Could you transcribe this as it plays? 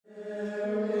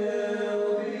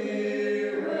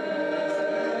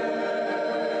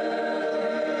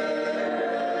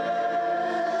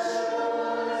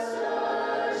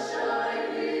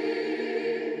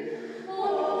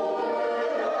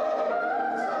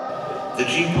The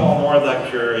G. Paul Moore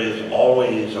Lecture is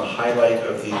always a highlight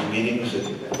of these meetings.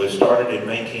 It was started in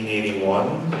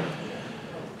 1981,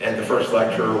 and the first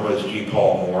lecturer was G.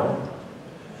 Paul Moore.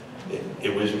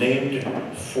 It was named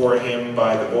for him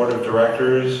by the board of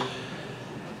directors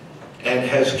and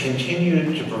has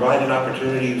continued to provide an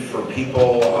opportunity for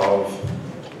people of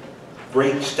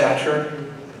great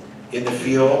stature in the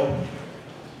field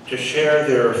to share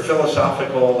their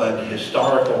philosophical and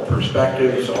historical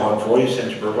perspectives on voice and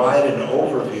to provide an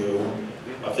overview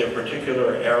of their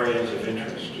particular areas of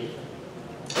interest.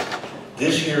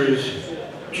 This year's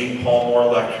G. Paul Moore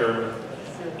Lecture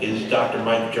is Dr.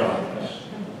 Mike Johns.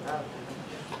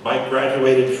 Mike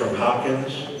graduated from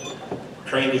Hopkins,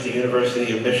 trained at the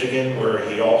University of Michigan, where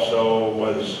he also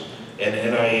was an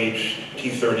NIH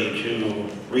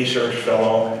T32 research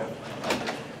fellow,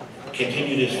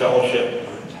 continued his fellowship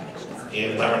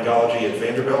in laryngology at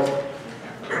Vanderbilt.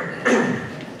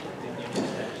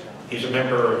 He's a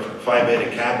member of Phi Beta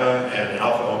Kappa and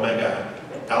Alpha Omega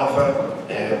Alpha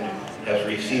and has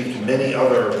received many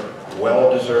other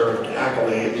well-deserved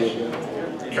accolades.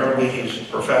 Currently he's a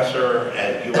professor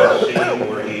at USC,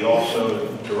 where he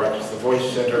also directs the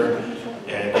Voice Center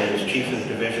and is chief of the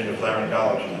division of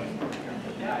laryngology.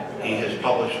 He has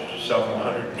published some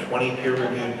 120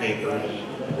 peer-reviewed papers,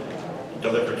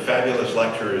 delivered fabulous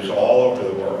lectures all over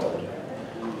the world.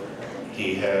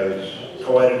 He has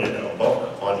co-edited a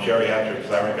book on geriatric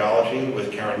laryngology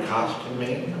with Karen Kost and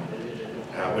me,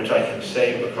 which I can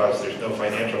say because there's no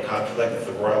financial conflict if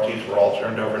the royalties were all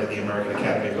turned over to the American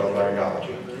Academy of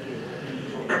Otolaryngology.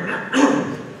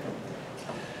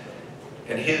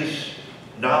 And his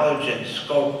knowledge and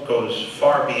scope goes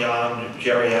far beyond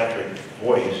geriatric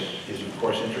voice. He's of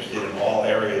course interested in all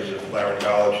areas of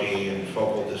laryngology and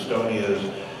focal dystonias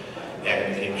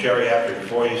and in geriatric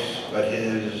voice, but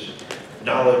his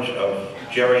knowledge of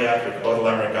geriatric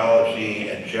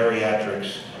otolaryngology and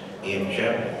geriatrics in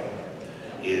general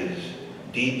is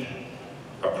deep,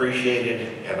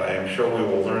 appreciated, and I am sure we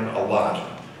will learn a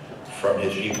lot from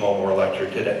his G. Paul Moore Lecture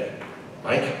today.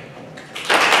 Mike?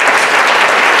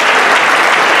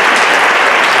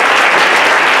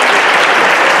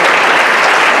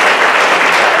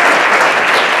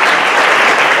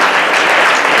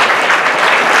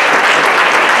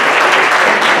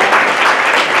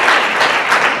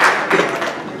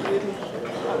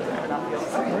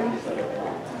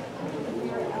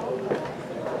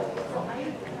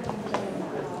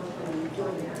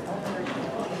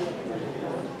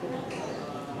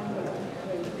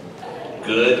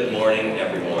 Good morning,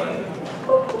 everyone.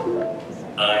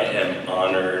 I am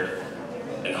honored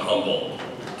and humbled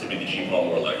to be the G. Paul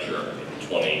Moore Lecturer in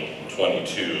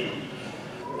 2022.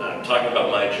 I'm talking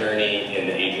about my journey in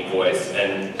the aging voice,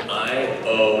 and I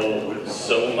owe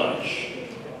so much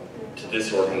to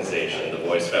this organization, the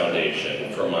Voice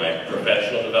Foundation, for my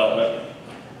professional development,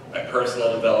 my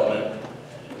personal development,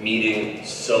 meeting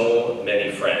so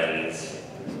many friends,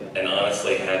 and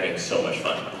honestly having so much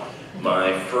fun.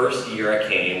 My first year I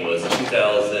came was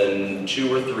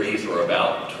 2002 or 3, so we're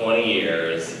about 20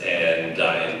 years, and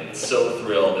I am so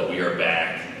thrilled that we are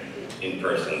back in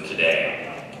person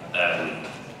today.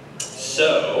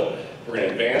 So, we're going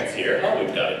to advance here. Oh,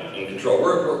 we've got it in control.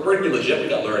 We're going to be legit.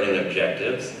 We've got learning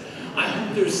objectives. I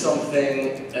hope there's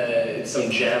something,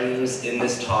 some gems in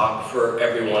this talk for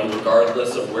everyone,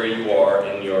 regardless of where you are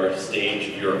in your stage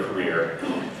of your career.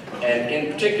 And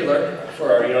in particular,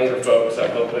 for our younger folks, I'm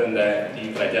hoping that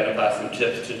you can identify some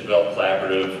tips to develop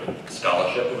collaborative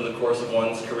scholarship over the course of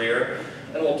one's career.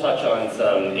 And we'll touch on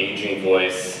some aging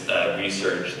voice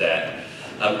research that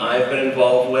I've been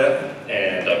involved with,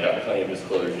 and I've got plenty of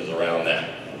disclosures around that.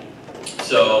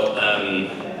 So,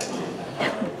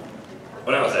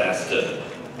 when I was asked to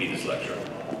be this lecturer,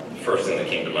 the first thing that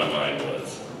came to my mind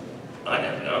was, I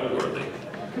am not worthy.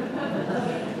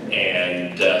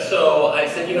 And so I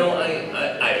said, you know,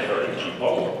 I've heard of G.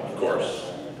 Paul Moore, of course,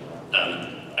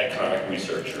 iconic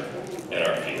researcher in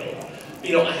our field.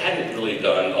 You know, I hadn't really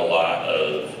done a lot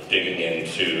of digging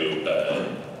into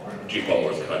G. Paul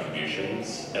Moore's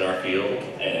contributions in our field,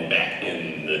 and back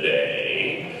in the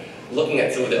day, looking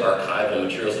at some of the archival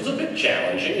materials was a bit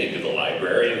challenging. You go to the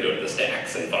library and go to the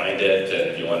stacks and find it,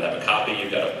 and if you want to have a copy,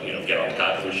 you've got to, you know, get on the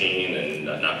copy machine and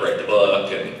not break the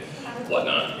book and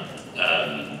whatnot.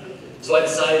 So I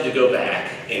decided to go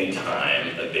back in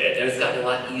time a bit, and it's gotten a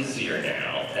lot easier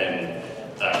now. And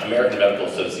American Medical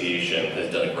Association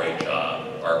has done a great job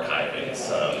archiving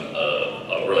some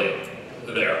of really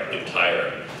their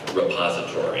entire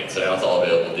repository. So now it's all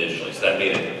available digitally, so that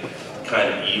made it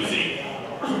kind of easy.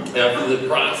 Now, through the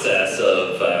process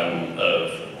of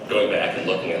going back and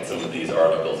looking at some of these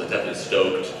articles, it definitely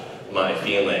stoked my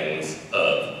feelings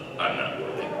of I'm not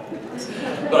worthy.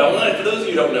 But I wanted, for those of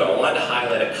you who don't know, I wanted to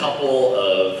highlight a couple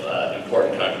of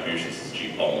important contributions to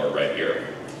G. Paul Moore right here.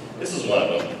 This is one of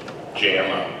them,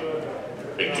 JAMA,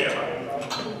 big JAMA.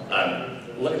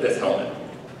 Look at this helmet.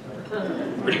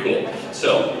 Pretty cool.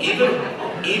 So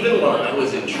even when I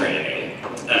was in training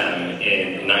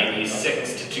in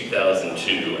 96 to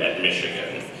 2002 at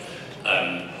Michigan,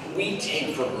 we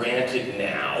take for granted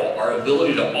now our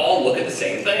ability to all look at the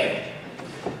same thing.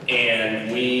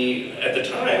 And we, at the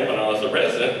time, when I was a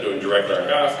resident, doing direct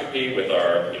laryngoscopy with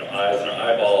our eyes and our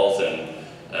eyeballs, and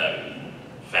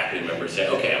faculty members saying,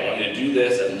 okay, I want you to do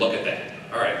this and look at that.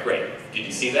 All right, great. Did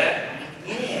you see that?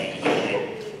 Yeah,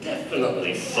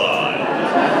 definitely saw it.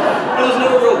 There was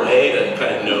no real way to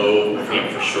kind of know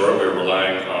for sure. We were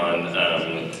relying on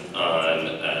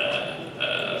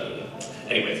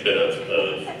anyways, a bit of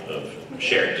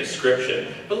shared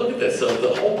description. But look at this. So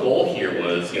the whole goal here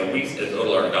was, we as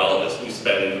otolaryngologists, we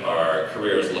spend our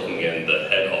careers looking in the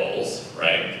head holes,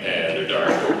 right? And they're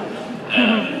dark.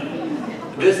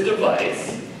 This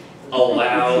device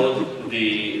allowed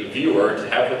the viewer to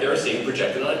have what they're seeing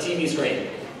projected on a TV screen.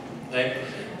 Right?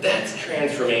 That's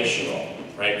transformational,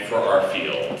 right, for our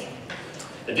field.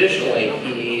 Additionally,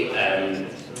 he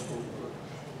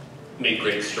made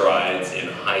great strides in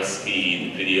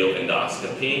high-speed video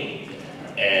endoscopy.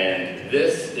 And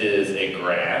this is a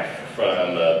graph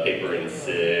from a paper in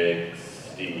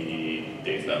 60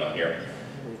 days, not on here,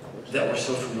 that we're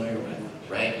so familiar with,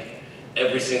 right?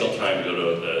 Every single time we go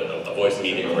to a voice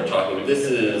meeting or we're talking, this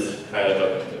is kind of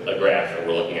a graph that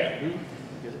we're looking at.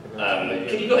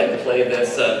 Can you go ahead and play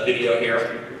this video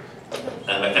here?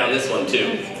 I found this one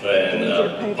too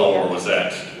when Paul Moore was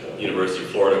at University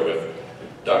of Florida with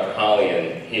Dr.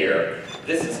 Hollian here.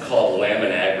 This is called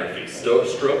laminography,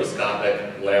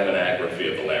 stroboscopic laminography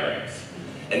of the larynx.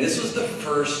 And this was the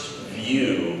first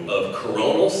view of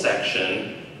coronal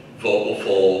section vocal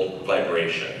fold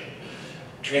vibration.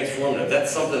 Transformative.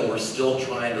 That's something we're still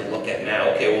trying to look at now.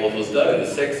 Okay, well, if it was done in the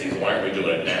 60s, why aren't we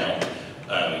doing it now?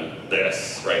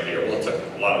 This right here, well, it took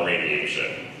a lot of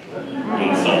radiation in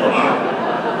the summer.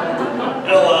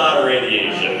 And a lot of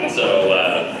radiation. So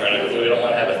we don't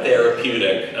want to have a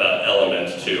therapeutic element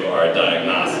to our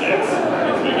diagnostics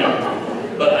as we go.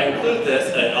 But I include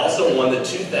this, and also won the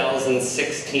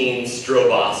 2016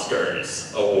 Strobe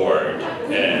Oscars Award.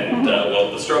 And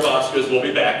well, the Strobe Oscars will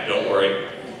be back, don't worry.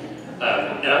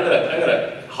 And I'm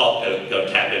gonna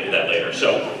tap into that later.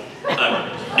 So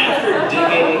after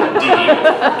digging deep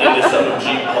into some of G.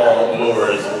 Paul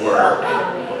Moore's work,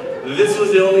 this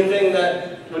was the only thing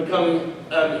that would come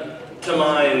to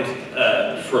mind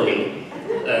for me.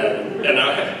 And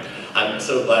I'm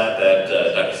so glad that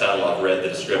Dr. Sadaloff read the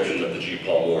description of the G.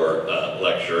 Paul Moore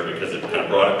lecture, because it kind of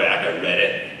brought it back. I read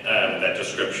it, that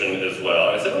description as well.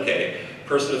 And I said, okay,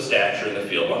 person of stature in the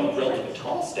field. Well, I'm of relatively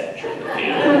tall stature in the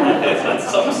field. It's not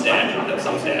some stature, but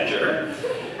some stature.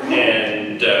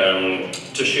 And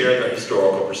to share their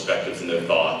historical perspectives and their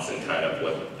thoughts and kind of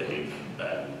what they've,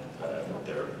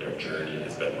 their journey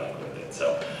has been like with it.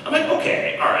 So I'm like,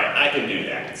 okay, all right, I can do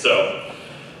that. So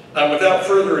without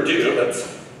further ado, let's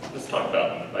talk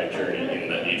about my journey in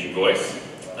the aging voice.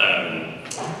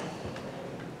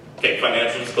 Okay,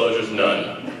 financial disclosures,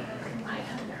 none.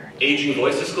 Aging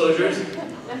voice disclosures,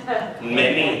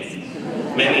 many.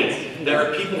 There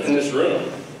are people in this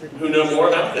room who know more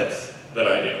about this than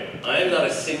I do. I am not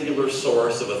a singular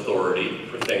source of authority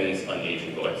for things on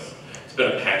aging voice. It's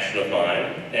been a passion of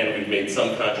mine, and we've made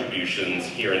some contributions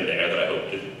here and there that I hope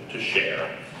to share.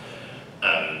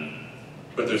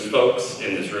 But there's folks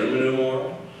in this room who know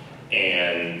more,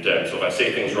 and so if I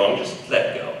say things wrong, just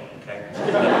let go, okay? You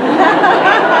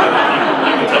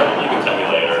can tell me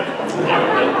later.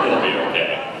 It'll be okay.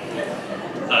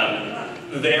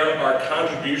 There are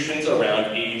contributions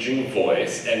around aging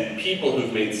voice and people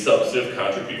who've made substantive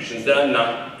contributions that I'm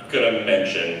not going to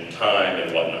mention, time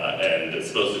and whatnot, and it's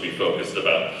supposed to be focused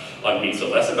on me, so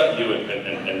less about you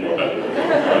and more about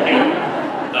me.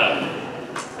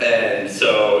 And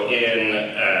so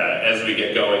as we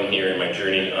get going here in my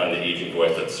journey on the aging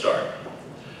voice, let's start.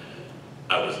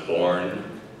 I was born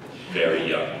very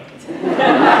young.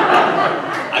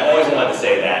 I've always wanted to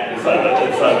say that in front of an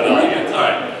audience. All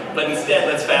right. But instead,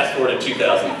 let's fast forward to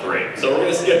 2003. So we're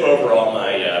going to skip over all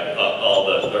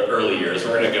the early years.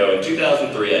 We're going to go in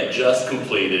 2003. I just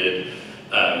completed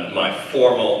my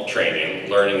formal training.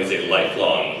 Learning is a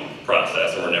lifelong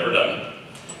process, and we're never done.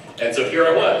 And so here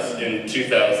I was in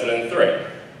 2003.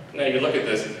 Now you look at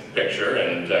this picture,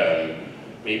 and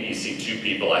maybe you see two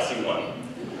people. I see one.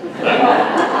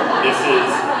 This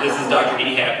is Dr.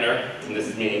 E. Hapner, and this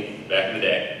is me back in the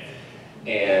day.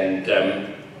 And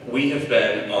we have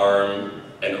been arm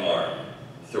in arm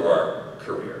through our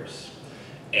careers.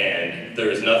 And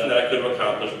there is nothing that I could have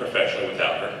accomplished professionally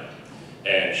without her.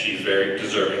 And she's very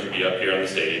deserving to be up here on the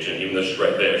stage, and even though she's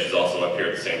right there, she's also up here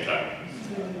at the same time.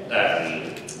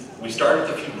 We started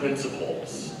with a few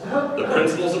principles. The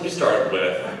principles that we started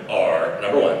with are,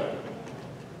 number one,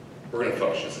 we're going to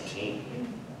function as a team.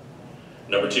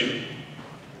 Number two,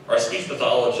 our speech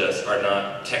pathologists are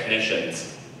not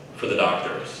technicians for the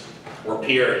doctors. We're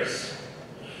peers.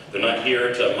 They're not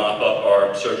here to mop up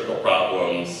our surgical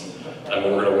problems, and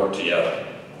we're going to work together.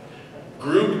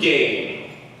 Group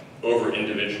gain over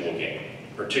individual gain,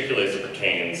 particularly as it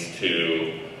pertains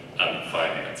to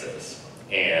finances.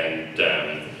 And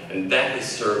that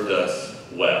has served us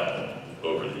well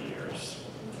over the years.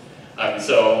 I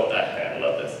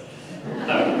love this.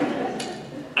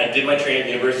 I did my training at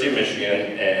the University of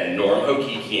Michigan, and Norm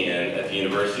Hokikian at the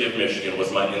University of Michigan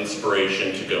was my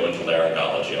inspiration to go into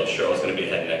laryngology. I was sure I was going to be a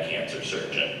head and neck cancer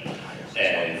surgeon.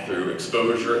 And through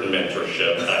exposure and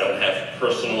mentorship, I don't have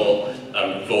personal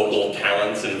vocal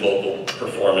talents and vocal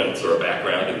performance or a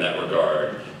background in that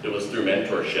regard. It was through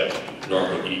mentorship, Norm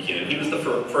Hokikian. And he was the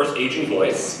first aging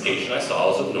voice patient I saw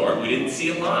was of Norm. We didn't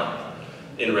see a lot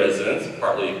in residence,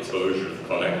 partly exposure to the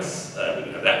clinics. We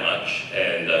didn't have that much,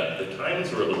 and the times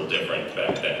were a little different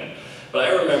back then. But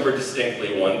I remember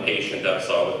distinctly one patient that I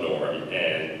saw with Norm,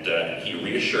 and he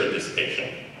reassured this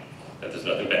patient that there's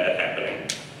nothing bad happening,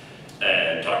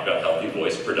 and talked about healthy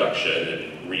voice production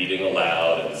and reading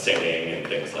aloud and singing and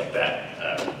things like that.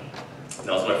 That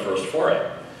was my first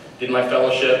foray. Did my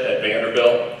fellowship at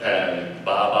Vanderbilt, and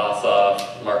Bob Ossoff,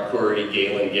 Mark Coury,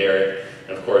 Galen Garrett,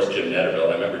 and of course Jim Netterville.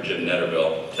 And I remember Jim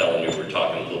Netterville telling me, we were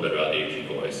talking a little bit about aging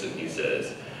voice, and he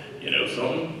says, you know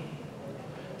something?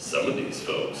 Some of these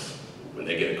folks, when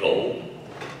they get a cold,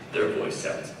 their voice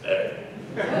sounds better.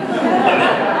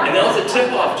 and that was a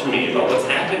tip-off to me about what's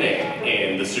happening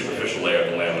in the superficial layer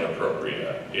of the lamina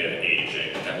propria in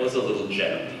aging. That was a little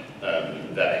gem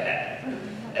that I had.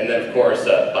 And then, of course,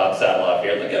 Bob Sadloff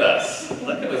here, look at us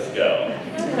go.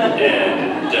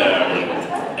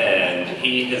 And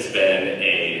he has been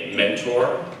a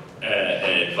mentor,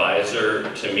 an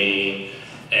advisor to me,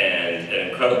 and an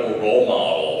incredible role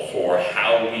model for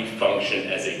how we function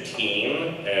as a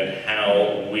team and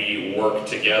how we work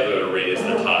together to raise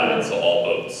the tide so all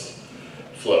boats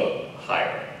float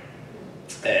higher.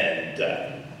 And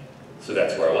so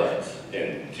that's where I was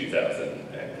in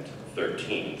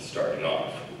 2013, starting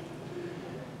off.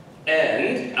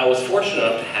 And I was fortunate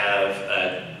enough to have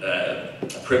a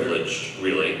privilege,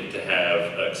 really, to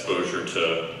have exposure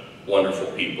to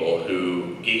wonderful people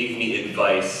who gave me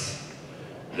advice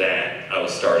that I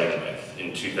was starting with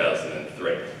in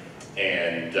 2003.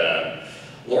 And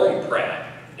Lauren Pratt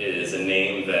is a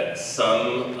name that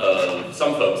some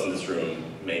folks in this room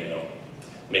may know.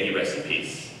 May he rest in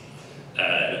peace.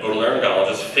 An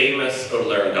otolaryngologist, famous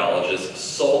otolaryngologist,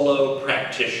 solo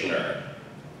practitioner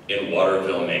in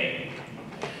Waterville, Maine.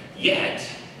 Yet,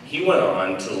 he went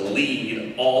on to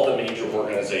lead all the major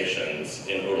organizations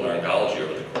in otolaryngology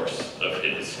over the course of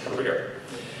his career.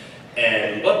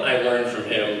 And what I learned from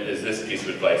him is this piece of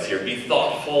advice here: be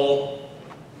thoughtful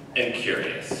and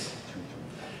curious.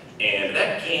 And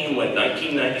that came when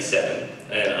 1997,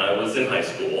 and I was in high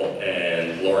school,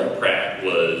 and Lauren Pratt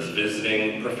was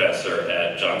visiting professor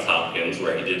at Johns Hopkins,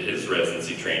 where he did his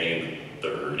residency training in the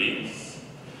 30s.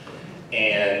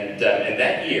 And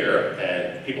that year,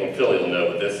 and people in Philly will know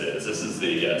what this is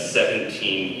the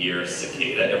 17-year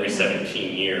cicada. Every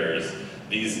 17 years,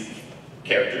 these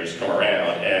characters come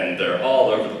around, and they're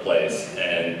all over the place,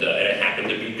 and it happened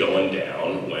to be going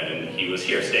down when he was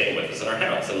here staying with us in our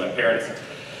house, and my parents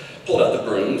pulled out the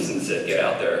brooms and said, get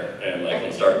out there, and like,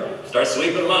 start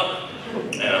sweeping them up.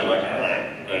 And I'm like, all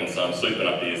right. And so I'm sweeping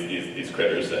up these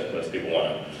critters that most people want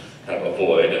to kind of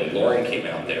avoid, and Lauren came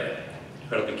out there,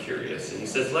 incredibly curious, and he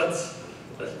says, I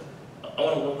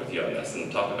want to work with you on this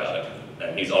and talk about it.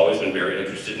 And he's always been very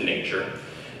interested in nature.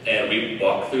 And we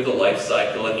walked through the life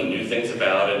cycle, and he knew things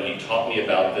about it, and he taught me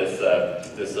about this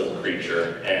little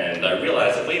creature. And I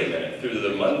realized that, wait a minute, through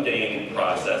the mundane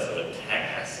process of a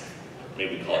task,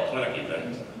 maybe we call it clinic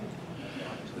even,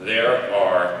 there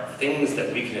are things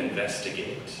that we can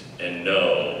investigate and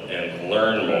know and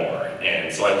learn more.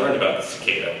 And so I learned about the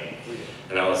cicada.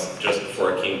 And I was, just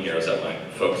before I came here, I was at my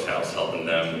folks' house helping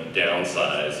them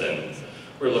downsize, and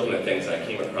we were looking at things, and I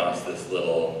came across this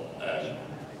little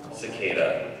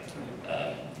cicada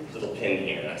little pin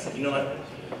here, and I said, you know what,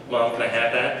 Mom, can I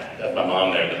have that? That's my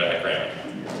mom there in the background.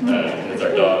 It's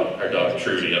our dog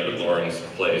Trudy up at Lauren's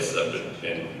place up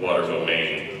in Waterville,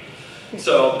 Maine.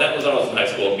 So that was when I was in high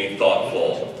school: be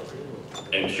thoughtful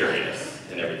and curious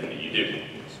in everything that you do.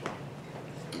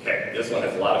 Okay, this one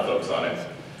has a lot of folks on it.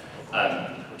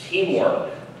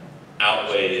 Teamwork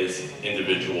outweighs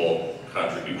individual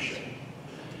contribution.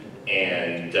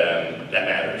 And that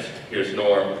matters. Here's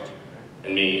Norm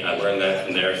and me. I learned that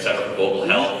from their Center for Vocal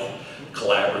Health,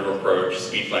 collaborative approach,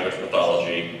 speech-language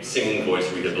pathology, singing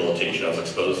voice rehabilitation. I was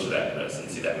exposed to that in medicine.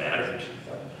 See, that mattered.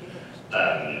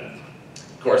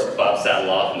 Of course, Bob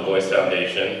Sataloff and the Voice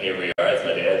Foundation. Here we are. As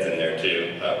my dad's in there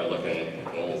too. We're looking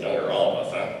a little younger, all of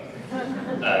us, huh?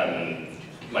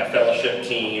 My fellowship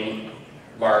team,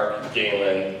 Mark,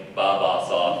 Galen, Bob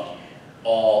Ossoff,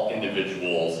 all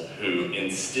individuals who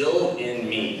instilled in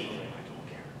me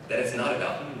that it's not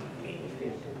about me.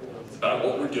 It's about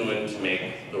what we're doing to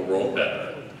make the world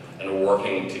better and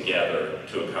working together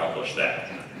to accomplish that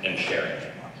and sharing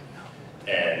it.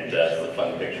 And it's a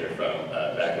fun picture from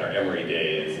back in our Emory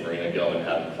days. Marina Gilman,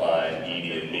 Adam Klein,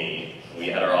 Edie, and me. We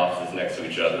had our offices next to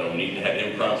each other, and when we needed to have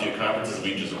impromptu conferences,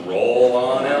 we'd just roll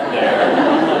on out there.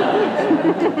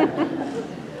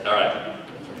 All right.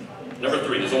 Number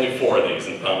 3, there's only 4 of these,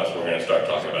 and promise we're going to start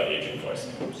talking about aging voice.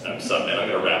 And I'm going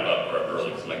to wrap up early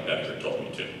because Mike Benninger told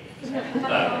me to.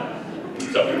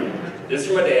 So, this is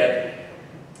from my dad.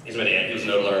 He's my dad. He was an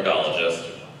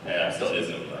otolaryngologist, and still is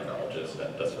an otolaryngologist,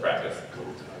 that does practice.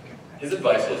 His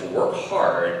advice was work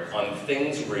hard on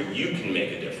things where you can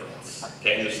make a difference.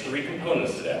 Okay, and there's 3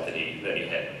 components to that he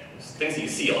had. Things that you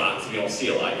see a lot, so if you don't see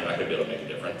a lot, you're not going to be able to make a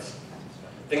difference.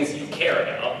 Things that you care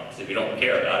about, so if you don't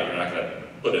care about it, you're not going to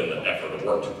put in the effort of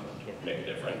work to make a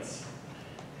difference.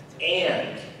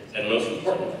 And most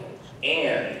importantly,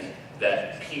 and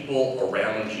that people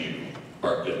around you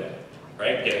are good at it,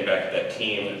 right? Getting back to that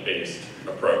team-based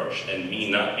approach, and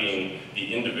me not being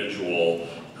the individual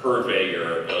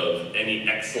purveyor of any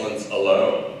excellence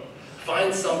alone.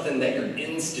 Find something that your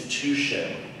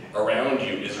institution around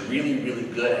you is really, really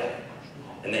good at,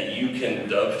 and that you can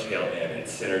dovetail in and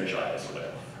synergize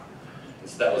with.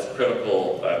 So that was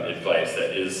critical advice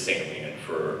that is salient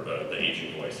for the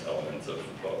aging voice elements of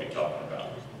what we're talking about.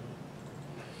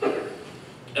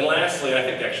 And lastly, I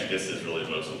think actually this is really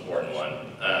the most important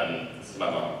one. This is my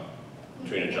mom,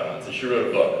 Trina Johns, and she wrote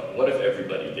a book, What If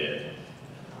Everybody Did?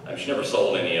 She never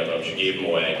sold any of them. She gave them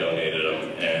away, donated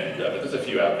them, and but there's a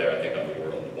few out there, I think, on the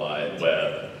World Wide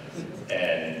Web.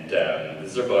 And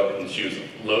this is her book, and she was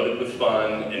loaded with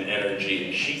fun and energy,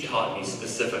 and she taught me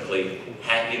specifically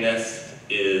happiness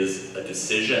is a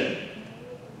decision.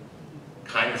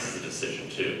 Kindness is a decision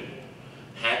too.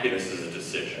 Happiness is a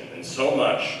decision. And so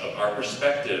much of our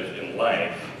perspective in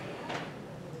life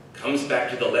comes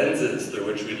back to the lenses through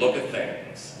which we look at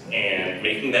things. And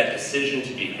making that decision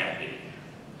to be happy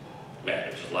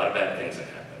matters. There's a lot of bad things that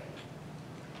happen.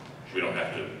 We don't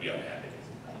have to be unhappy.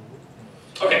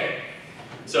 Okay,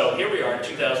 so here we are in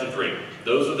 2003.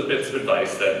 Those are the bits of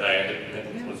advice that I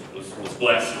was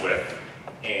blessed with.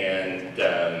 And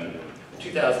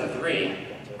 2003,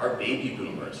 our baby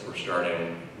boomers were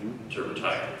starting to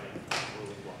retire.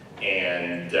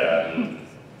 And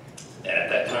at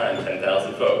that time,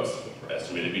 10,000 folks were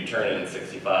estimated to be turning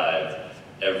 65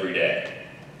 every day.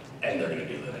 And they're going to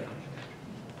be living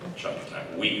a chunk of time.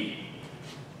 We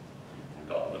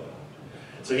call it living.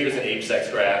 So here's an age-sex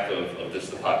graph of just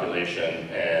the population,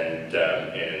 and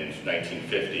in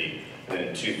 1950, and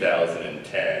in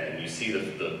 2010, and you see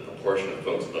the proportion of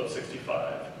folks above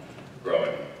 65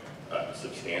 growing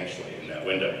substantially in that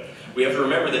window. We have to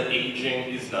remember that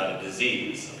aging is not a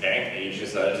disease, okay? Aging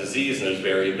is not a disease, and there's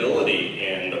variability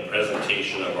in the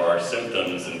presentation of our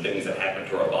symptoms and things that happen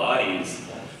to our bodies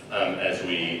as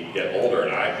we get older,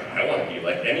 and I want to be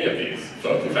like any of these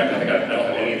folks. In fact, I think I don't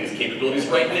have any of these capabilities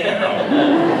right now.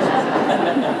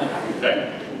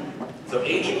 Okay. So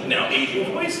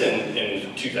aging voice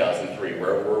in 2003,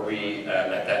 where were we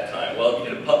at that time? Well, if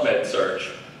you did a PubMed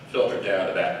search, filtered down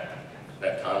to that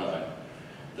timeline,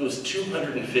 there was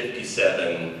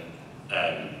 257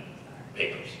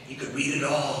 papers. You could read it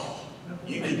all.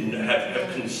 You could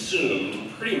have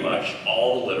consumed pretty much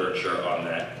all the literature on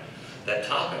that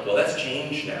topic. Well, that's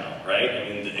changed now, right? I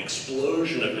mean, the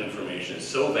explosion of information is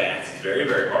so vast, it's very,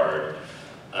 very hard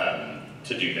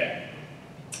to do that.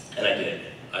 And I did.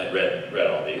 I read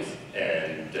all these,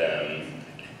 and I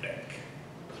think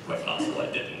it's quite possible I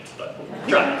didn't, but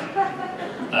tried.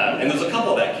 And there's a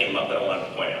couple that came up that I wanted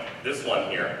to point out. This one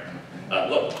here,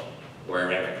 look,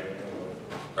 Rory Ramick,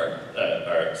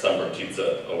 our Sunbrook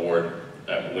Pizza Award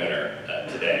winner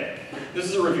today. This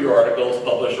is a review article. It was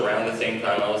published around the same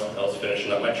time I was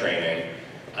finishing up my training.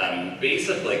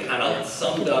 Basically kind of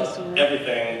summed up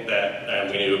everything that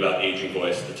we knew about aging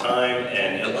voice at the time,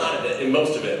 and a lot of it, and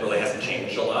most of it really hasn't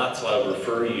changed a lot, so I would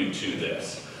refer you to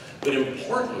this. But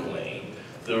importantly,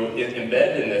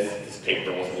 embedded in this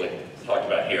paper, wasn't really talked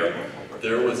about here,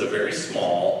 there was a very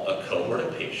small cohort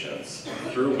of patients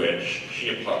through which she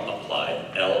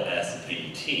applied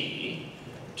LSVT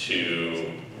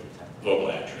to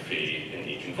vocal atrophy in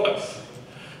aging voice.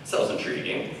 So that was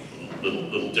intriguing,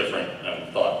 little different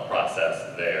thought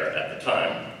process there at the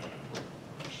time.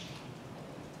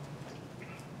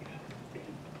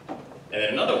 And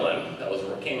then another one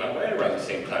that came out right around the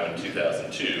same time in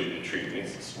 2002, intrigued me,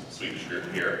 it's a Swedish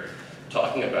group here,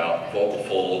 talking about vocal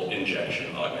fold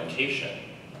injection augmentation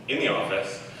in the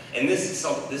office. And this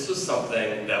was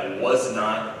something that was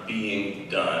not being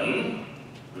done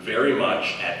very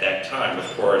much at that time.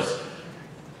 Of course,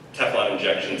 Teflon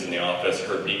injections in the office,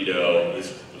 Herbido,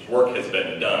 this work has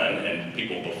been done, and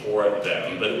people before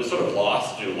them, but it was sort of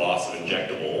lost due to loss of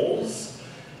injectables.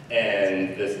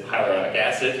 And this hyaluronic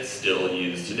acid is still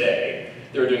used today.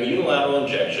 They were doing unilateral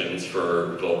injections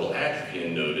for vocal atrophy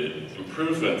and noted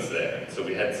improvements there. So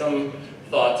we had some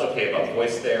thoughts, okay, about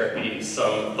voice therapy,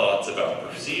 some thoughts about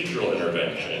procedural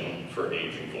intervention for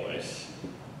aging voice.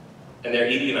 And there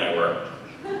Edie and I were.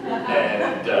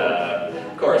 And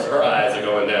of course, her eyes are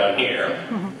going down here.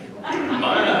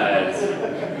 My eyes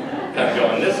kind of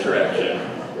go in this direction.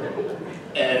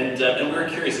 And we were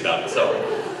curious about it.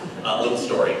 So, a little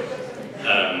story.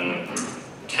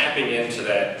 Tapping into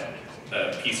that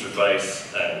piece of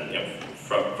advice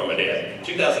from a dad.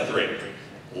 2003,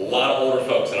 a lot of older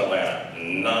folks in Atlanta,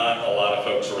 not a lot of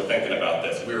folks who were thinking about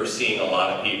this. We were seeing a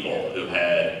lot of people who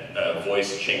had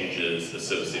voice changes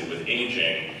associated with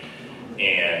aging,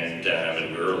 and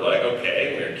we were like,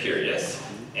 okay, we were curious.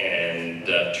 And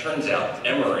turns out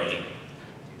Emory,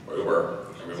 where we were,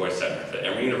 Emory Voice Center, at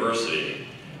Emory University,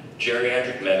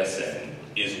 geriatric medicine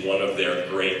is one of their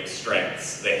great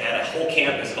strengths. They had a whole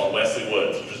campus called Wesley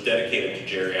Woods, which was dedicated to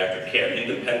geriatric care,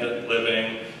 independent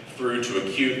living, through to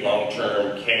acute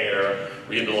long-term care,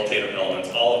 rehabilitative elements,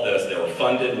 all of this. They were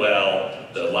funded well,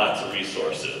 there were lots of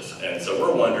resources. And so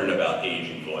we're wondering about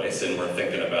aging voice, and we're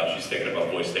thinking about, she's thinking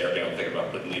about voice therapy, I'm thinking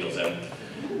about putting needles in.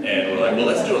 And we're like, well,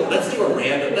 let's do a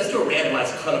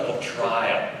randomized clinical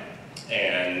trial.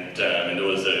 And there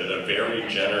was a very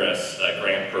generous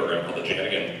grant program called the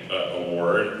Janigan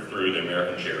Award through the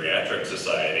American Geriatric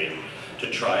Society to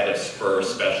try to spur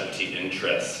specialty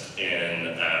interest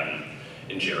in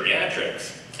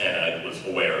geriatrics. And I was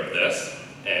aware of this,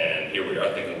 and here we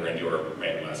are thinking we're going to do our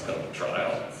randomized clinical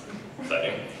trial. It's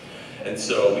exciting. And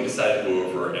so we decided to go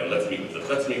over and let's meet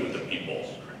with the people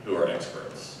who are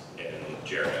experts in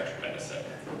geriatric medicine.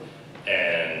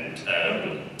 And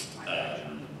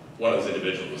one of those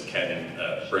individuals was Ken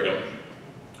Brigham,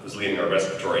 who was leading our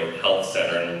respiratory health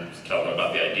center, and was telling them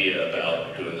about the idea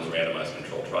about doing this randomized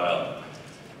controlled trial.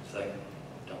 It's like,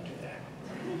 don't do that.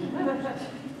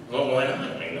 Well, why not?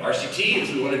 I mean,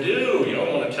 RCTs we want to do, we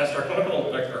want to test our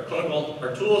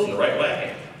tools in the right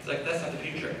way. It's like, that's not the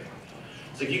future.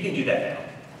 It's like, you can do that now,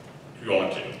 if you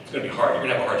want to. It's going to be hard. You're going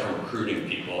to have a hard time recruiting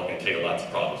people. I can tell you lots of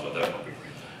problems with it.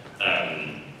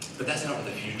 But that's not what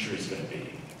the future is going to be.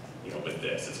 With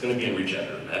this. It's going to be in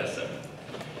regenerative medicine.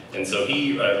 And so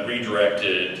he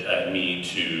redirected me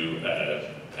to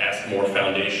ask more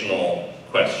foundational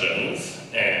questions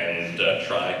and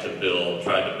tried to build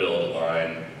a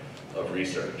line of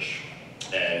research.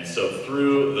 And so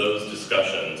through those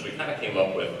discussions, we kind of came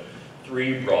up with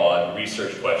 3 broad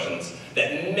research questions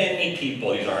that many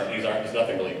people, there's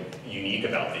nothing really unique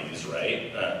about these,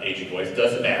 right? Aging voice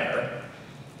doesn't matter.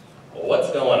 Well, what's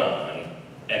going on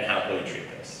and how can we treat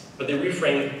this? But they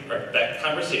reframed that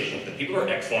conversation, the people who are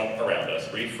excellent around us,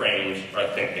 reframed our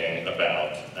thinking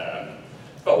about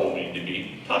what we need to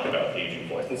be talking about with aging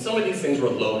voice. And some of these things were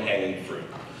low-hanging fruit.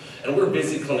 And we're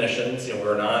busy clinicians,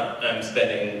 we're not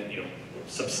spending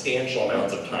substantial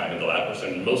amounts of time in the lab. We're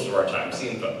spending most of our time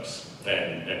seeing folks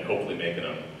and hopefully making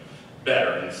them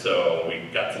better. And so we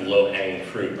got some low-hanging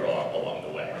fruit along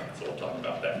the way. So we'll talk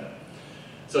about that.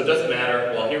 So it doesn't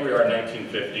matter, well, here we are in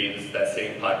 1950, this is that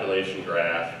same population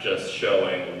graph, just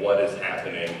showing what is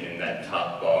happening in that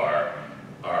top bar.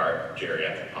 Our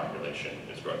geriatric population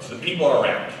is growing. So the people are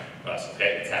around us,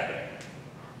 okay? It's happening.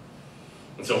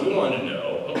 And so we wanted to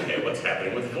know, okay, what's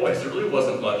happening with voice? There really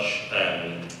wasn't much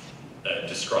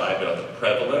described about the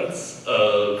prevalence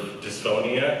of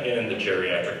dysphonia in the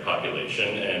geriatric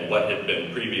population, and what had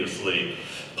been previously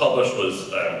published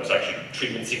was actually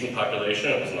treatment-seeking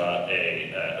population. It was not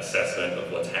a assessment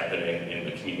of what's happening in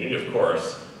the community. Of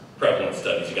course, prevalence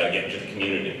studies, you got to get into the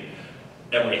community.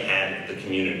 Emory had the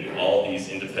community, all these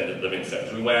independent living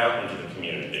centers. We went out into the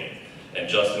community. And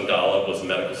Justin Golub was a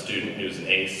medical student. He was an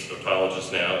ACE,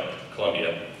 otologist now at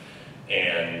Columbia.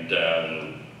 And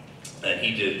and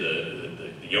he did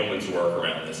the yeoman's work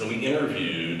around this. And we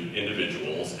interviewed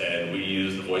individuals, and we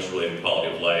used the voice-related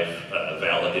quality of life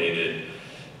validated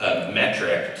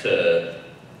metric to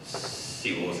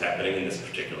see what was happening in this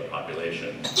particular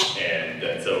population.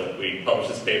 And so we published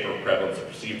this paper, Prevalence of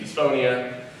Perceived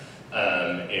Dysphonia,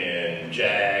 in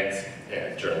JAGS,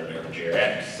 and Journal of the American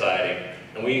Geriatric Society.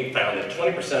 And we found that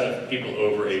 20% of people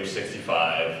over age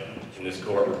 65 in this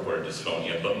cohort reported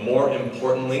dysphonia, but more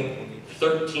importantly,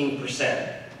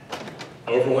 13%,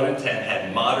 over 1 in 10,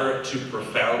 had moderate to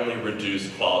profoundly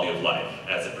reduced quality of life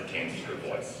as it pertains to their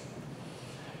voice.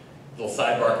 Little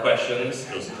sidebar questions: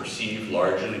 those perceived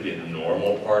largely to be the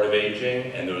normal part of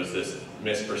aging, and there was this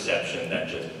misperception that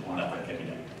just nothing can be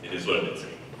done. It is what it is.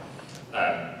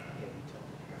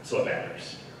 So it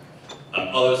matters.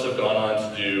 Others have gone on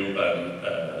to do,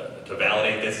 to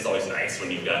validate this. It's always nice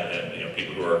when you've got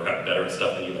people who are kind of better at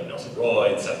stuff than you, like Nelson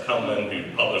Roy and Seth Cummin,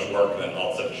 who publish work and then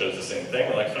all of a sudden shows the same thing.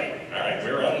 We're like, all right,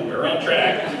 we're on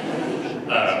track.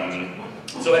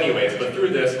 So anyways, but through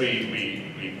this,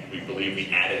 we believe we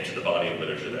added to the body of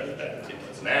literature that it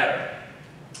does matter.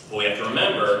 But we have to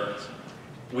remember,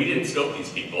 we didn't scope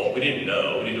these people. We didn't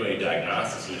know. We didn't do any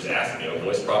diagnostics. We just asked them,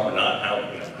 voice problem or not,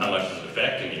 how much is it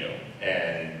affecting you?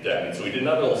 And so we did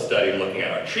another little study looking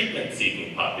at our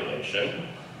treatment-seeking population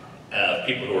of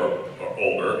people who are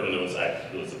older, and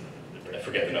I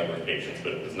forget the number of patients,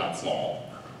 but it was not small.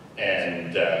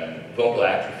 And vocal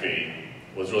atrophy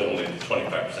was really only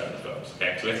 25% of the folks.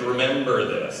 Okay? So we have to remember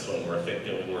this when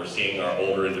we're seeing our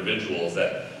older individuals,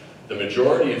 that the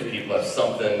majority of people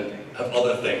have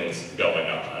other things going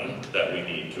on that we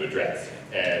need to address.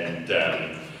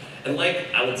 And like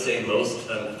I would say most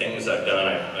things I've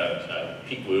done,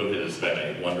 Pete Wu has been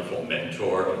a wonderful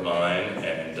mentor of mine,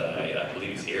 and I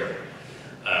believe he's here.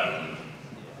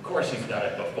 Of course, he's done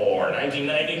it before.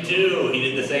 1992,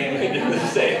 he did the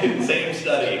same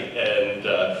study, and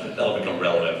that'll become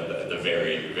relevant at the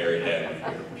very, very end.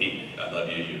 Pete, I love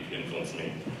you. You've influenced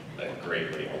me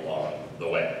greatly along the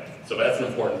way. So that's an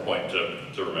important point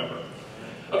to remember.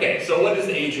 Okay, so what is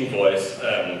the aging voice?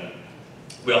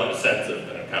 We all have a sense of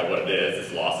kind of what it is.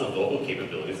 It's loss of vocal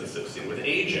capabilities associated with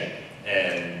aging,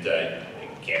 and it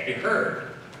can't be heard.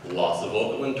 Loss of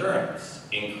vocal endurance,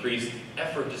 increased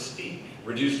effort to speak,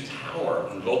 reduced power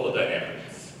in vocal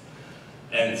dynamics,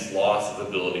 and it's loss of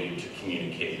ability to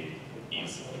communicate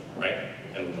easily, right?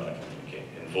 And we want to communicate,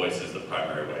 and voice is the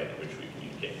primary way in which we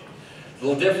communicate. It's a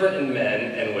little different in men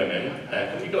and women.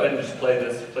 Can we go ahead and just play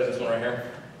this one right here?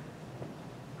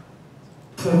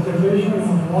 The division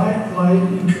of white light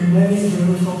into many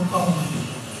beautiful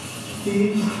colors.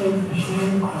 These take the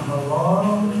shape of a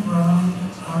long,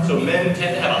 round, so men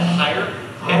tend to have a higher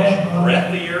pitch,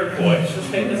 breathier voice. Let's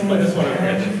play this one over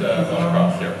here, this one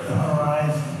across here.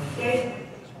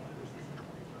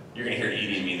 You're going to hear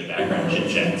Edie and me in the background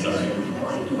chit-chat, sorry.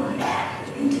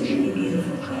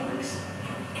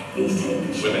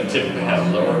 Women typically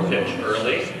have lower pitch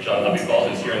early. John Hubby-Ball,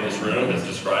 who's here in this room, has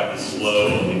described the slow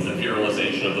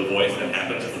etherealization of the voice that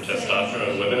happens from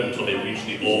testosterone in women until they reach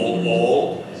the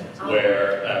old,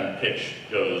 where pitch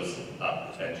goes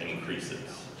up and increases.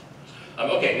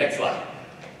 Okay, next slide.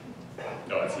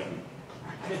 No, that's me.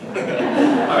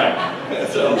 All right,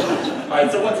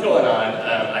 so what's going on?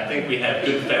 I think we have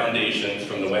good foundations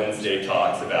from the Wednesday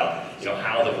talks about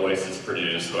how the voice is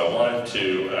produced. But I wanted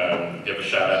to give a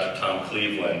shout out to Tom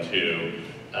Cleveland, who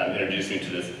introduced me to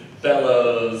this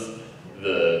bellows,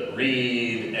 the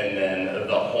reed, and then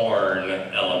the horn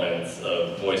elements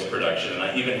of voice production. And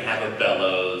I even have a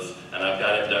bellows, and I've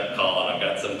got a duck call, and I've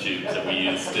got some tubes that we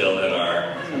use still in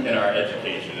our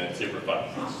education, and it's super fun.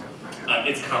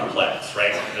 It's complex,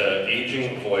 right? The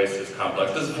aging voice is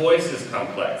complex. This voice is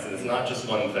complex, and it's not just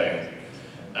one thing.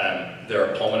 There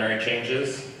are pulmonary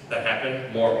changes that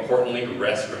happen. More importantly,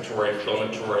 respiratory,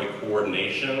 phonatory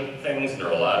coordination things,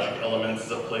 neurologic elements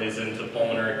that plays into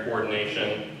pulmonary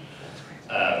coordination.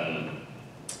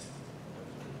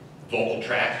 Vocal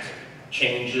tract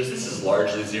changes. This is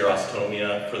largely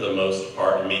xerostomia for the most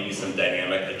part, maybe some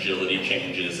dynamic agility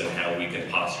changes in how we can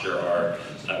posture our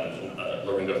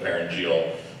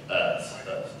laryngopharyngeal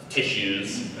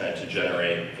tissues to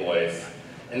generate voice.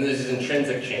 And there's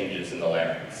intrinsic changes in the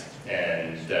larynx.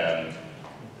 And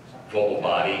vocal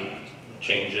body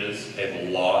changes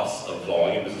and loss of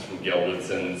volume. This is from Gail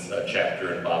Woodson's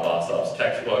chapter in Bob Ossoff's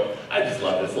textbook. I just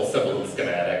love this little simple little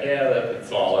schematic. Yeah, it's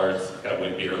smaller, it's kind of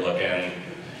wimpier looking.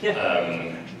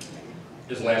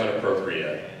 There's lamina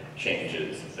propria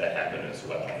changes that happen as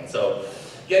well. And so,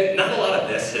 yeah, not a lot of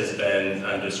this has been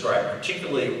described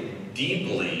particularly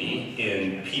deeply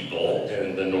in people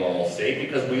in the normal state,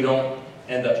 because we don't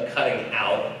end up cutting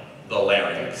out the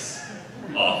larynx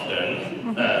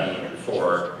often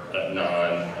for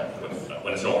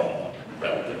when it's normal,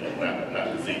 relatively,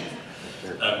 not disease.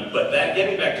 But that,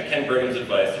 getting back to Ken Brigham's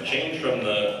advice to change from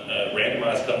the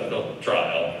randomized clinical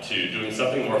trial to doing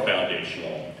something more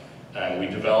foundational, we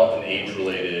developed an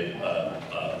age-related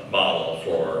model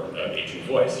for aging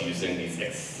voice using these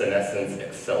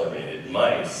senescence-accelerated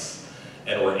mice,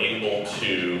 and we're able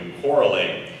to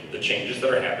correlate the changes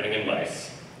that are happening in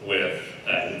mice with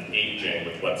aging,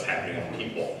 with what's happening in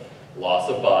people. Loss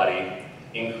of body,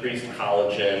 increased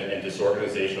collagen and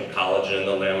disorganization of collagen in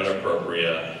the lamina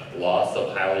propria, loss of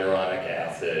hyaluronic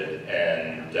acid,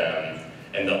 and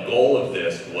the goal of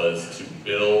this was to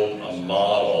build a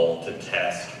model to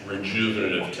test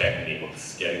rejuvenative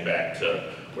techniques, getting back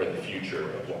to where the future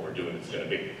of what we're doing is going to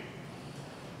be.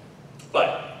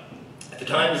 But at the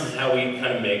time, this is how we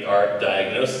kind of make our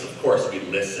diagnosis. Of course, we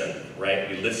listen, right?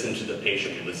 We listen to the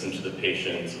patient, we listen to the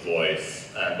patient's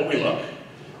voice, but we look.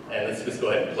 And let's just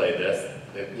go ahead and play this.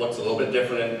 It looks a little bit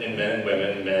different in men and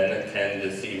women. Men tend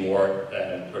to see more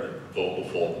sort of vocal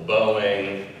fold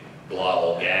bowing,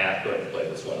 glottal gap. Go ahead and play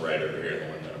this one right over here, the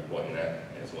one that I'm pointing at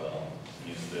as well.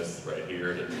 Use this right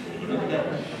here to move it over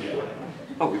there. Yeah.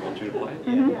 Oh, we want you to play it?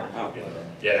 Yeah. Oh.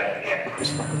 Yeah.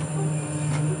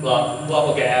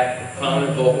 Glottal gap,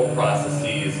 prominent vocal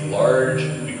processes, large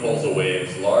mucosal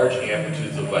waves, large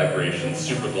amplitudes of vibration,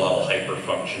 supraglottal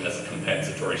hyperfunction as a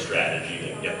compensatory strategy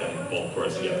to get them both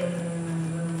chords together.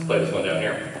 Let's play this one down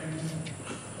here.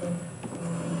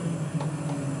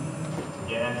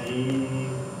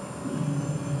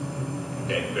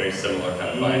 Okay, very similar kind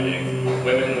of finding.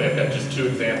 Women, we've got just two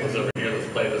examples over here.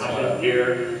 Let's play this one up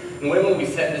here. In women, we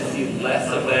tend to see less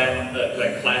of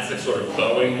that classic sort of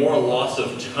bowing, more loss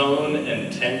of tone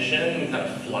and tension, kind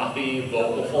of floppy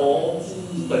vocal folds.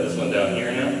 Let's play this one down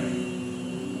here now.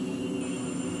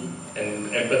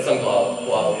 But some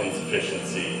glottal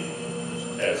insufficiency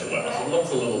as well. So it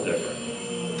looks a little different.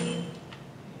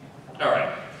 All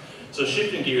right. So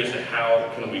shifting gears to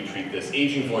how can we treat this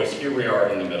aging voice, here we are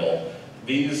in the middle.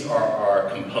 These are our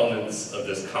components of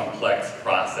this complex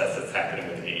process that's happening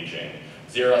with aging.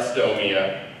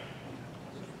 Xerostomia,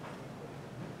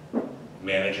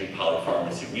 managing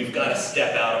polypharmacy. We've got to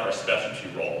step out of our specialty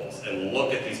roles and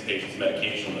look at these patients'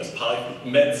 medication lists.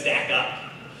 Meds stack up.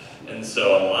 And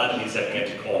so a lot of these have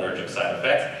anticholinergic side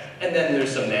effects. And then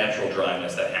there's some natural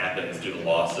dryness that happens due to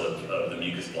loss of the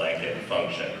mucus blanket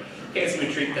function. Okay, so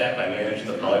we treat that by managing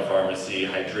the polypharmacy,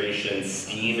 hydration,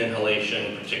 steam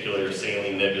inhalation, particularly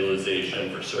saline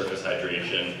nebulization for surface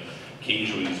hydration.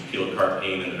 Occasionally use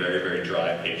pilocarpine in the very, very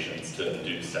dry patients to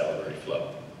induce salivary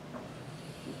flow.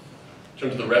 In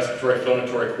terms of the respiratory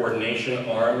phonatory coordination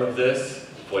arm of this,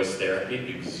 voice therapy,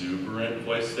 exuberant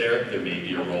voice therapy, there may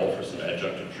be a role for some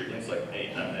adjunctive treatments like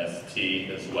ST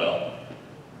as well.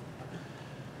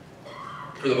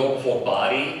 For the vocal fold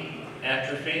body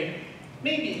atrophy,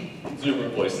 maybe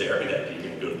exuberant voice therapy, that you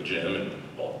can go to the gym and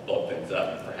bulk things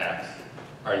up, perhaps.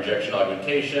 Our injection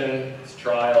augmentation,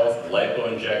 trials,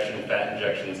 lipo injection, fat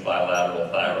injections, bilateral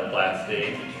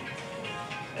thyroplasty.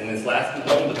 And this last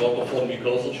component, the vocal fold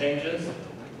mucosal changes,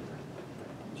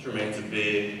 this remains a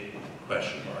big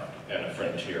question mark and a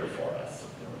frontier for us.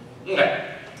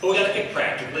 Okay, but we got to think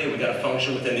practically, we got to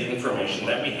function within the information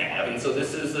that we have. And so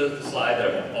this is a slide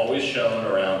that I've always shown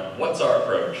around what's our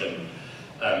approach.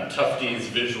 And Tufte's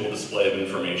visual display of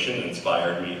information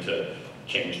inspired me to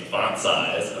change the font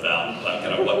size about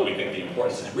kind of what we think the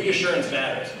importance is. Reassurance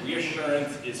matters.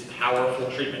 Reassurance is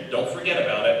powerful treatment. Don't forget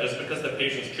about it just because the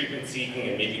patient's treatment seeking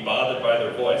and may be bothered by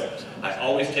their voice. I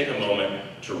always take a moment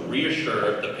to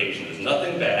reassure the patient there's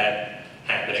nothing bad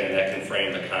happening, and that can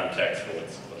frame the context for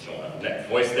what's going on. Next,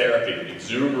 voice therapy,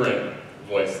 exuberant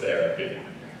voice therapy.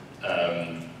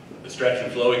 The stretch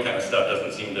and flowy kind of stuff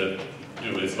doesn't seem to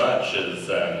do as much as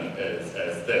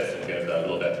this. We'll get into that a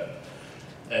little bit.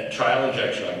 Trial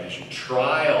injection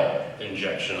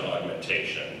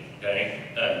augmentation, okay?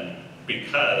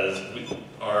 Because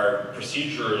our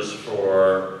procedures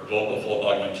for vocal fold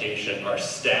augmentation are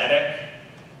static,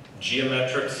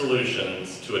 geometric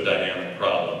solutions to a dynamic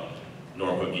problem.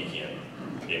 Norm Hogikian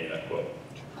gave me that quote.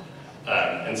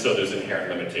 And so there's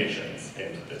inherent limitations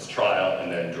into this trial and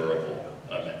then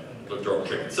durable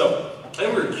treatment. So,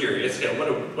 and we were curious, what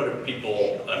do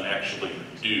people actually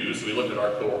do? So we looked at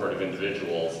our cohort of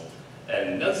individuals,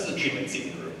 and now this is a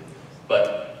treatment-seeking group,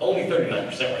 but only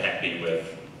 39% were happy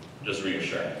with just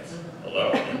reassurance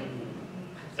alone.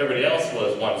 Everybody else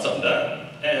wanted something done.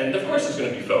 And of course there's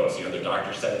going to be folks, their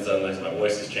doctor sends them, my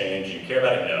voice has changed, you care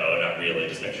about it? No, not really,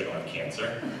 just make sure you don't have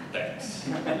cancer. Thanks.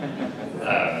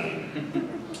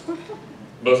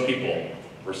 Most people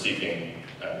were seeking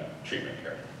treatment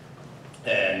here.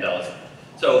 And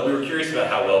so we were curious about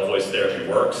how well voice therapy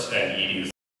works, and Edie was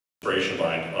the inspiration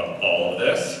behind all of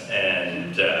this.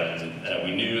 And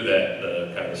we knew that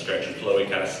the kind of the stretch and flowy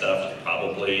kind of stuff was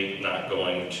probably not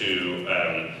going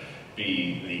to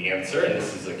be the answer. And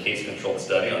this is a case-controlled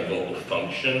study on vocal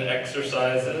function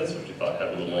exercises, which we thought had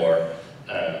a little more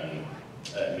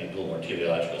made a little more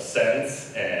teleological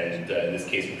sense. And in this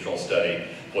case-control study,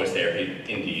 voice therapy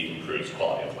indeed improves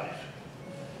quality of life.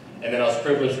 And then I was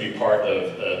privileged to be part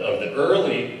of the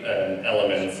early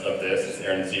elements of this. It's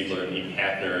Aaron Ziegler and Eve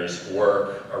Hapner's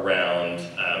work around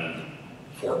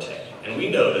Forte. And we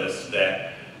noticed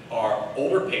that our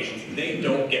older patients, they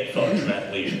don't get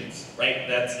phototraumatic lesions, right?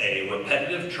 That's a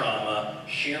repetitive trauma,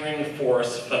 shearing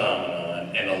force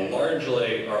phenomenon, and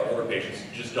largely our older patients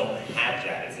just don't have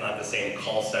that. It's not the same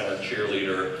call center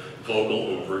cheerleader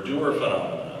vocal overdoer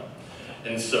phenomenon.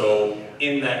 And so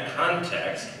in that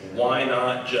context, why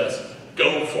not just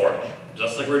go for it?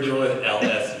 Just like we're doing with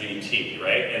LSVT,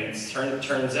 right? And it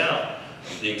turns out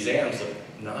the exams look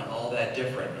not all that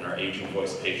different in our aging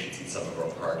voice patients and some of our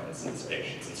Parkinson's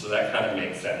patients. And so that kind of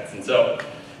makes sense. And so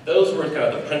those were kind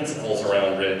of the principles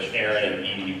around which Aaron and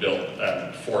Edie built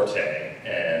Forte,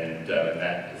 and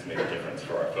that has made a difference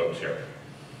for our folks here.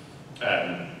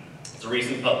 It's a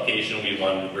recent publication.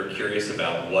 We're curious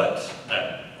about what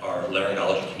our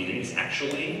laryngology community is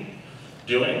actually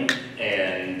doing,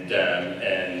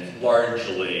 and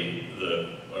largely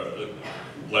the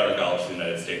laryngologists in the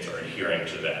United States are adhering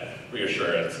to that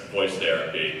reassurance, voice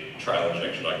therapy, trial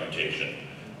injection augmentation,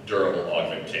 durable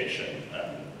augmentation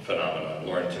phenomenon.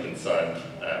 Lauren Timmons' son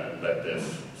led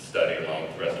this study along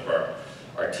with the rest of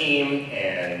our team,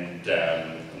 and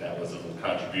that was a little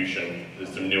contribution.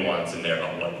 There's some nuance in there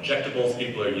about what injectables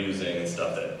people are using and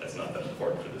stuff that's not that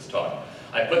important for this talk.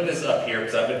 I put this up here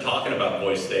because I've been talking about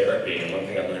voice therapy, and one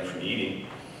thing I learned from Edie,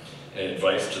 and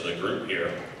advice to the group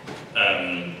here,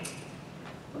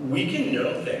 we can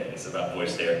know things about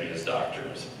voice therapy as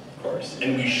doctors, of course,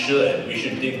 and we should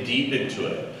dig deep into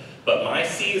it. But my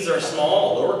C's are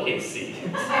small, lowercase c,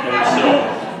 and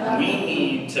so we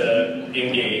need to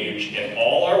engage in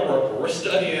all our work where we're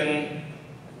studying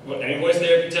any voice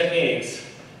therapy techniques.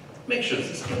 Make sure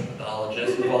there's a skilled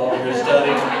pathologist involved in your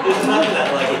study. There's nothing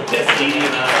that would piss Edie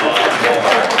and I off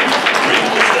more. Read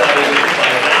the study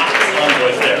by docs on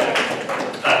voice therapy.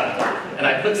 And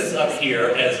I put this up here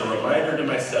as a reminder to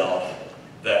myself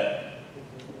that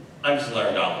I'm just a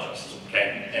laryngologist,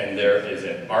 okay? And there is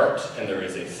an art and there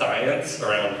is a science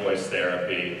around voice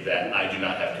therapy that I do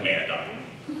not have command on.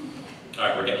 All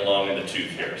right, we're getting long in the tooth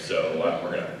here, so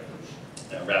we're going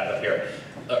to wrap up here.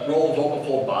 Role of vocal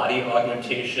fold body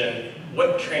augmentation.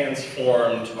 What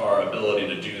transformed our ability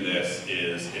to do this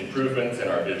is improvements in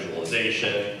our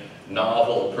visualization,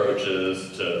 novel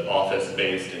approaches to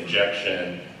office-based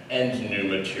injection, and new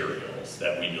materials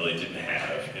that we really didn't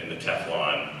have in the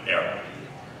Teflon era.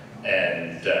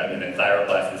 And then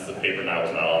thyroplast, this is a paper, and I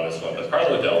was not on this one, but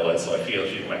Carla Liddell was, so I feel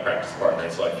she's my practice partner,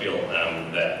 so I feel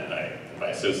that by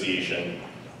association,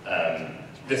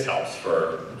 this helps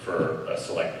for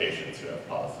select patients who have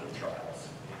positive trials.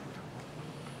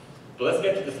 But let's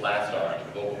get to this last arm,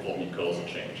 the vocal fold mucosal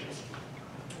changes.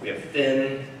 We have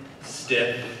thin,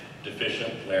 stiff,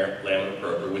 deficient lamina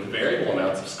propria with variable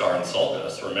amounts of scar and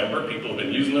sulcus. Remember, people have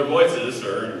been using their voices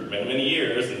for many, many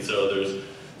years, and so there's a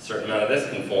certain amount of this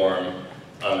can form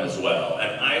as well.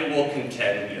 And I will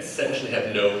contend we essentially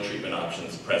have no treatment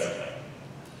options presently.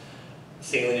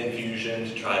 Saline infusion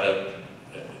to try to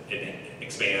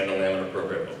expand the lamina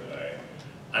propria.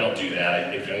 I don't do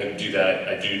that. If I'm going to do that,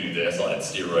 I do this. I'll add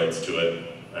steroids to it,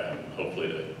 hopefully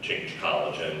to change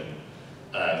collagen.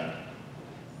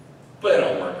 But it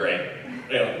don't work great.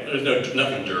 You know, there's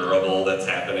nothing durable that's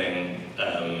happening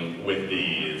with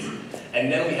these.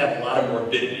 And then we have a lot of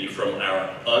morbidity from our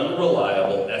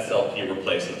unreliable SLP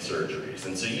replacement surgeries.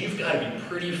 And so you've got to be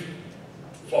pretty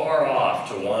far off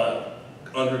to want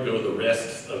to undergo the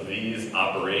risks of these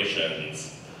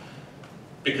operations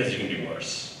because you can do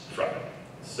worse from it.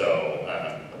 So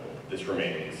this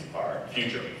remains our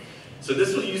future. So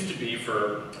this used to be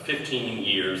for 15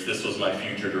 years, this was my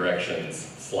future directions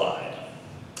slide.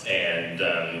 And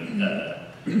a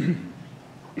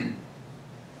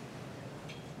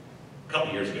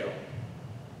couple years ago,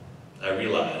 I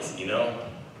realized, you know,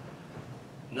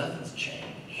 nothing's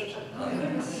changed on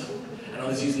this. And I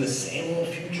was using the same old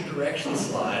future directions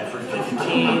slide for 15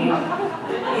 years.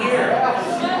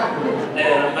 And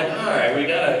I'm like, all right, we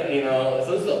gotta, you know, I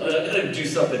gotta do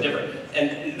something different.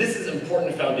 And this is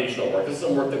important foundational work. This is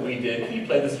some work that we did. Can you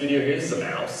play this video here? This is a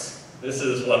mouse. This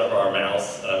is one of our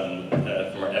mouse from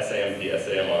our SAMP,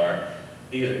 SAMR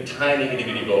These are tiny itty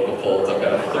bitty vocal folds. I've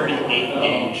got a 38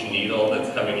 gauge needle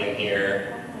that's coming in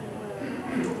here.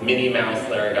 Mini mouse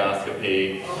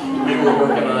laryngoscopy. We were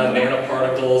working on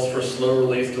nanoparticles for slow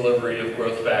release delivery of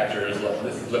growth factors.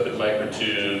 This is lipid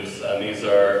microtubes. These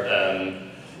are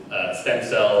stem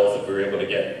cells. If we were able to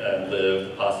get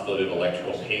live, possibility of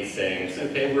electrical pacing. So,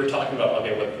 okay, we were talking about,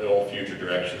 okay, what the whole future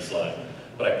direction slide.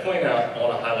 But I point out, I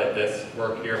want to highlight this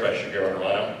work here by Shigeru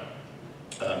Hirano.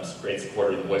 Great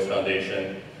supporter of the Voice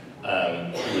Foundation,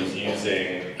 who was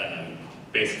using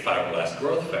basic fibroblast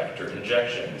growth factor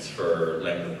injections for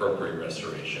laminar propria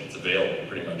restoration. It's available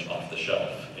pretty much off the shelf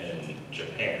in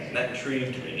Japan. And that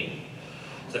intrigued me.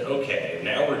 I said, okay,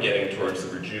 now we're getting towards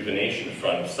the rejuvenation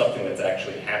front of something that's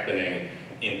actually happening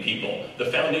in people. The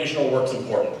foundational work's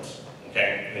important,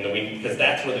 okay? Because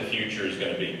that's where the future is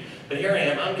going to be. But here I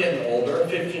am, I'm getting older,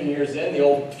 15 years in, the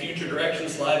old future direction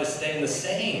slide is staying the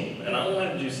same. And I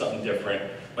wanted to do something different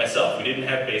myself. We didn't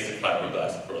have basic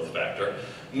fibroblast growth factor.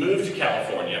 Moved to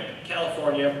California.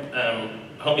 California,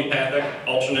 homeopathic,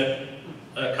 alternate,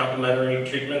 complementary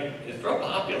treatment is real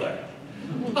popular.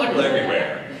 It's popular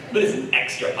everywhere, but it's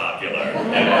extra popular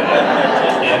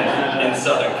in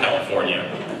Southern California.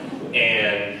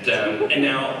 And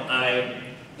now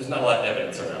there's not a lot of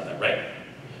evidence around that, right?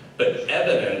 But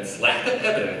lack of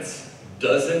evidence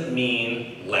doesn't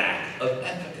mean lack of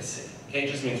efficacy. Okay,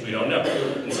 it just means we don't know.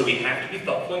 And so we have to be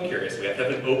thoughtful and curious. We have to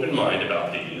have an open mind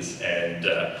about these. And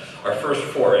our first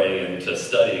foray into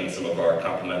studying some of our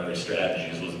complementary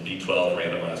strategies was a B12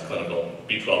 randomized clinical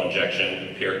B12 injection,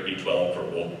 empiric B12 for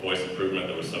voice improvement.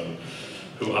 There was some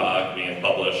hoo-ha being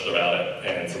published about it.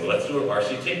 And so let's do a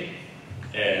RCT.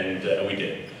 And we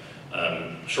did.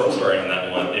 Short story on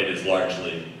that one, it is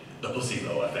largely the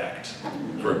placebo effect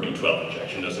for a B12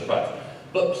 injection, no surprise.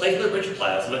 But platelet-rich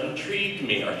plasma intrigued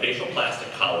me. Our facial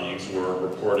plastic colleagues were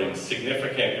reporting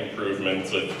significant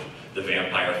improvements with the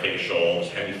vampire facial,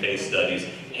 heavy face studies,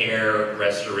 hair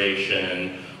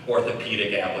restoration,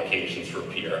 orthopedic applications for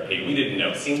PRP. We didn't know.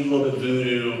 It seemed a little bit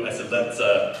voodoo. I said, let's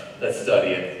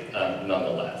study it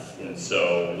nonetheless. And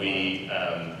so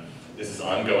this is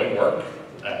ongoing work.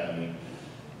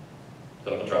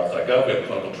 ClinicalTrials.gov, we have a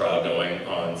clinical trial going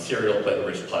on serial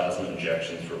platelet-rich plasma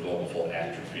injections for vocal fold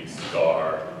atrophy,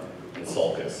 scar, and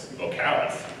sulcus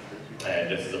vocalis.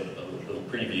 And this is a little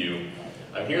preview.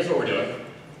 Here's what we're doing.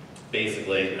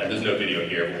 Basically, there's no video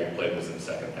here, but we'll play this in a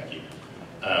second, thank you.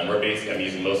 I'm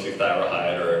using mostly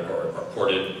thyroid or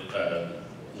ported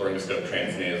laryngoscope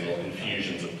transnasal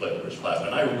infusions of platelet-rich plasma.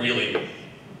 And I really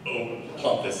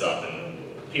plump this up, and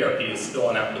PRP is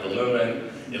spilling out with the lumen.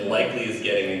 It likely is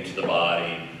getting into the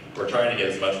body. We're trying to get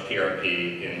as much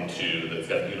PRP into that's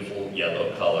got a beautiful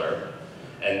yellow color.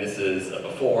 And this is a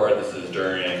before, this is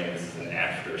during, and this is an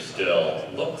after still.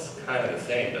 Looks kind of the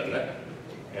same, doesn't it?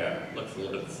 Yeah, looks a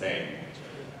little bit the same.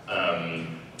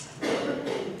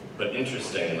 But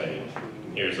interestingly,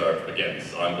 here's again, this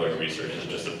is ongoing research. It's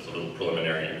just a little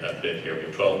preliminary bit here. We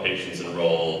have 12 patients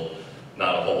enrolled.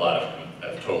 Not a whole lot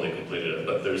have totally completed it,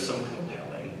 but there's some compelling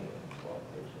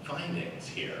findings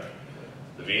here.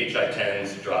 The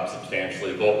VHI-10s drop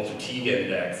substantially, vocal fatigue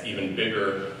index, even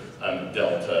bigger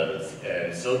deltas,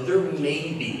 and so there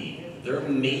may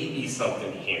be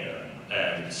something here.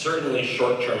 Certainly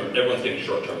short-term, everyone's getting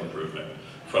short-term improvement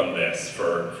from this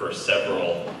for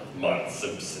several months,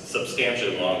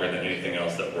 substantially longer than anything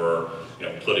else that we're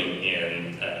putting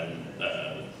in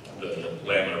the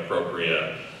laminar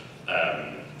propria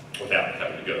without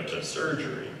having to go to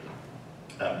surgery.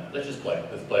 Let's play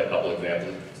a couple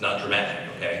examples. It's not dramatic,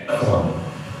 okay?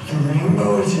 The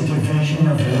rainbow is a division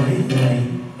of white light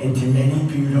into many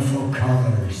beautiful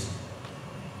colors.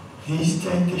 These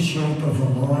take the shape of a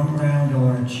long round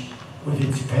arch with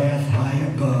its path high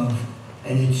above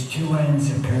and its two ends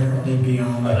apparently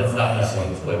beyond the let's stop this one.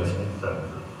 horizon. Let's play this one.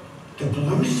 The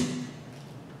blue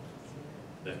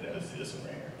Let's see this one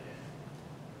right here.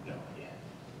 No, yeah.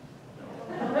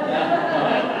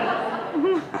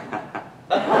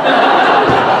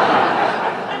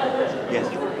 Yes.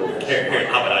 Here,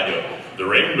 how about I do it? The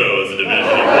rainbow is a division of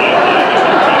white light.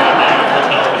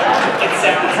 It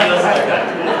sounds just like that.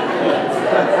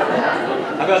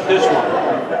 How about this one?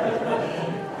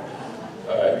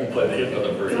 All right, we can play here's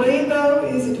another The version. rainbow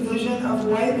is a division of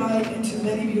white light into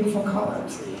many beautiful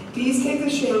colors. These take the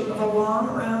shape of a long,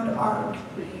 round arc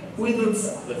with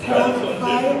its path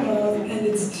high above and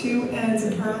its two ends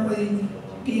apparently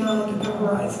beyond the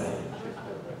horizon.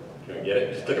 Can we get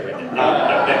it? Just click it right there.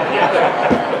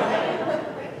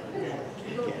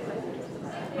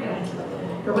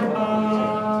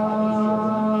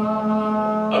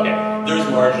 Okay, there's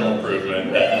marginal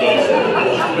improvement that most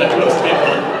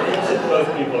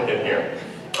most people can hear.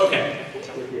 Okay,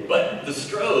 but the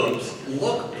strobes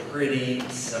look pretty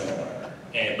similar,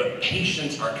 but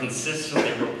patients are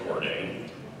consistently reporting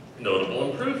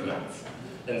notable improvements.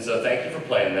 And so thank you for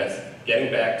playing this.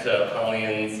 Getting back to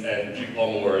Hollian's and G.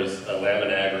 Paul Moore's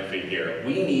laminography here,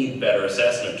 we need better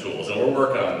assessment tools, and we're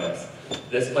working on this.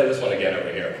 Play this one again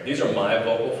over here. These are my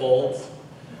vocal folds.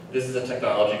 This is a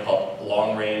technology called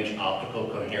long-range optical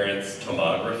coherence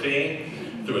tomography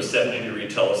through a 70-degree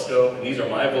telescope. And these are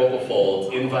my vocal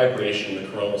folds in vibration in the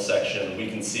coronal section. We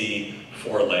can see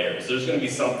 4 layers. There's going to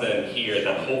be something here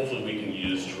that hopefully we can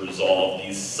use to resolve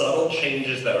these subtle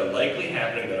changes that are likely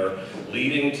happening that are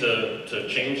leading to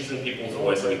changes in people's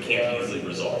voice that we can't easily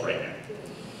resolve right now.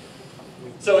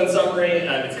 So in summary,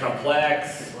 it's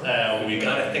complex. We've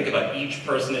got to think about each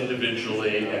person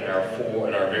individually and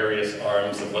our various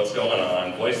arms of what's going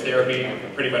on. Voice therapy,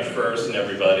 pretty much first in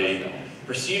everybody.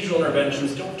 Procedural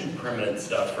interventions, don't do permanent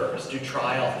stuff first. Do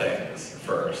trial things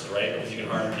first, right? Because you can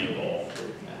harm people.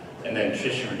 And then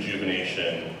tissue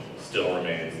rejuvenation still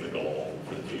remains the goal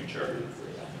for the future.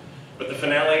 But the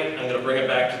finale, I'm going to bring it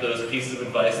back to those pieces of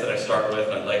advice that I start with,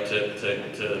 and I'd like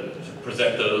to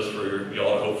present those for you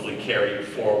all to hopefully carry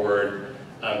forward.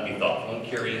 Be thoughtful and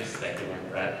curious. Thank you,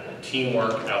 Brad.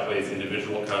 Teamwork outweighs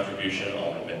individual contribution.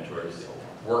 All my mentors.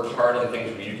 Work hard on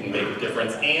things where you can make a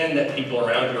difference and that people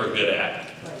around you are good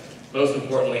at. Most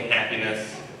importantly,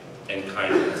 happiness and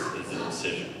kindness is a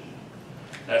decision.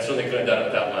 And I certainly couldn't have done it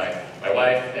without my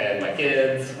wife and my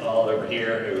kids, all over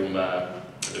here, who have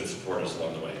been supporters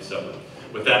along the way. So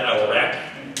with that, I will wrap.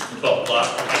 12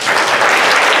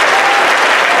 o'clock.